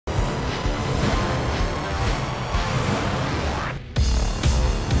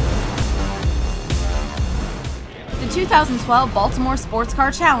2012 Baltimore Sports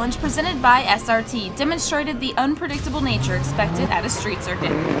Car Challenge presented by SRT demonstrated the unpredictable nature expected at a street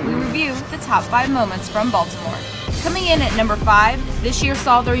circuit. We review the top 5 moments from Baltimore. Coming in at number 5, this year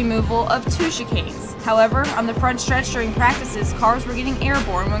saw the removal of 2 chicanes. However, on the front stretch during practices, cars were getting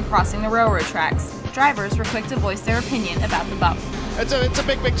airborne when crossing the railroad tracks. Drivers were quick to voice their opinion about the bump. It's a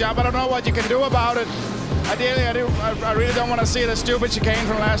big job. I don't know what you can do about it. Ideally, I really don't want to see the stupid chicane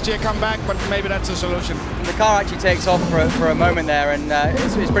from last year come back, but maybe that's a solution. The car actually takes off for a moment there, and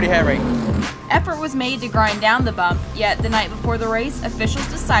it's pretty hairy. Effort was made to grind down the bump, yet the night before the race, officials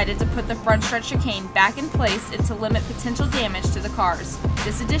decided to put the front stretch chicane back in place and to limit potential damage to the cars.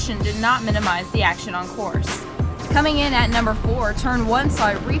 This addition did not minimize the action on course. Coming in at number 4, turn 1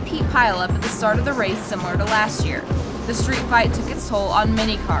 saw a repeat pileup at the start of the race similar to last year. The street fight took its toll on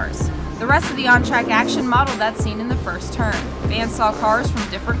many cars. The rest of the on-track action modeled that scene in the first turn. Fans saw cars from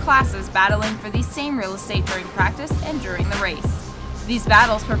different classes battling for the same real estate during practice and during the race. These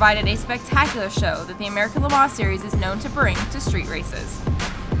battles provided a spectacular show that the American Le Mans Series is known to bring to street races.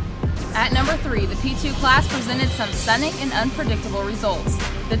 At number 3, the P2 class presented some stunning and unpredictable results.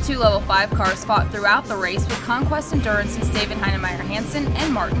 The 2 Level 5 cars fought throughout the race with Conquest Endurance's David Heinemeier-Hansen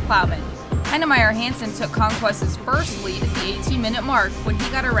and Martin Plowman. Heinemeier-Hansen took Conquest's first lead at the 18-minute mark when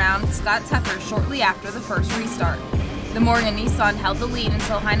he got around Scott Tucker shortly after the first restart. The Morgan Nissan held the lead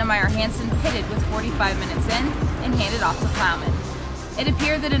until Heinemeier-Hansen pitted with 45 minutes in and handed off to Plowman. It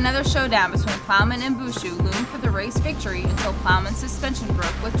appeared that another showdown between Plowman and Bouchou loomed for the race victory until Plowman's suspension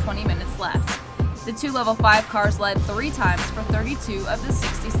broke with 20 minutes left. The 2 Level 5 cars led 3 times for 32 of the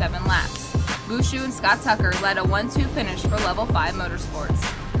 67 laps. Bouchou and Scott Tucker led a 1-2 finish for Level 5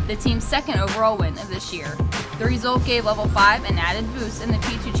 Motorsports, the team's second overall win of this year. The result gave Level 5 an added boost in the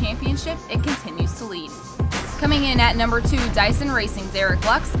P2 Championship and continues to lead. Coming in at number 2, Dyson Racing's Eric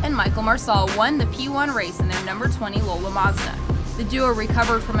Lux and Michael Marsal won the P1 race in their number 20 Lola Mazda. The duo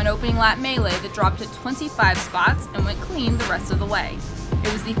recovered from an opening lap melee that dropped it 25 spots and went clean the rest of the way.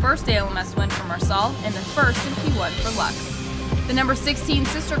 It was the first ALMS win for Marsal and the first in P1 for Lux. The number 16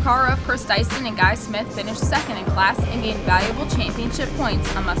 sister car of Chris Dyson and Guy Smith finished second in class and gained valuable championship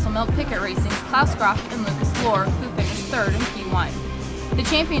points on Muscle Milk Pickett Racing's Klaus Groff and Lucas Lohr, who finished third in P1. The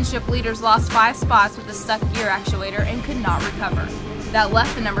championship leaders lost 5 spots with a stuck gear actuator and could not recover. That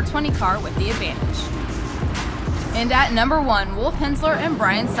left the number 20 car with the advantage. And at number 1, Wolf Hensler and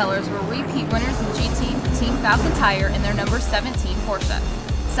Brian Sellers were repeat winners in GT Team Falcon Tire in their number 17 Porsche.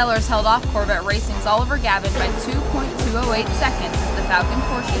 Sellers held off Corvette Racing's Oliver Gavin by 2.208 seconds as the Falcon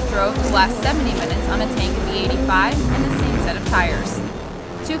Porsche drove the last 70 minutes on a tank of the 85 and the same set of tires.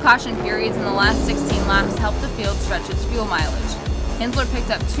 2 caution periods in the last 16 laps helped the field stretch its fuel mileage. Hensler picked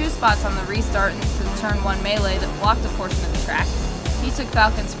up 2 spots on the restart into the turn 1 melee that blocked a portion of the track. He took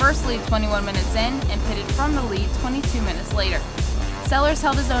Falcon's first lead 21 minutes in and pitted from the lead 22 minutes later. Sellers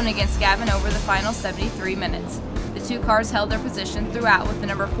held his own against Gavin over the final 73 minutes. The 2 cars held their position throughout with the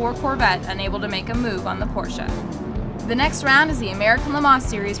number 4 Corvette unable to make a move on the Porsche. The next round is the American Le Mans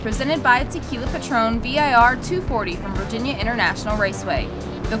Series presented by Tequila Patron VIR 240 from Virginia International Raceway.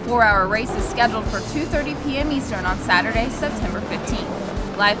 The 4-hour race is scheduled for 2:30 p.m. Eastern on Saturday, September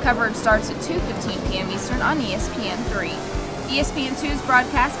 15th. Live coverage starts at 2:15 p.m. Eastern on ESPN 3. ESPN 2's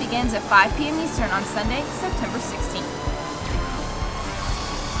broadcast begins at 5 p.m. Eastern on Sunday, September 16th.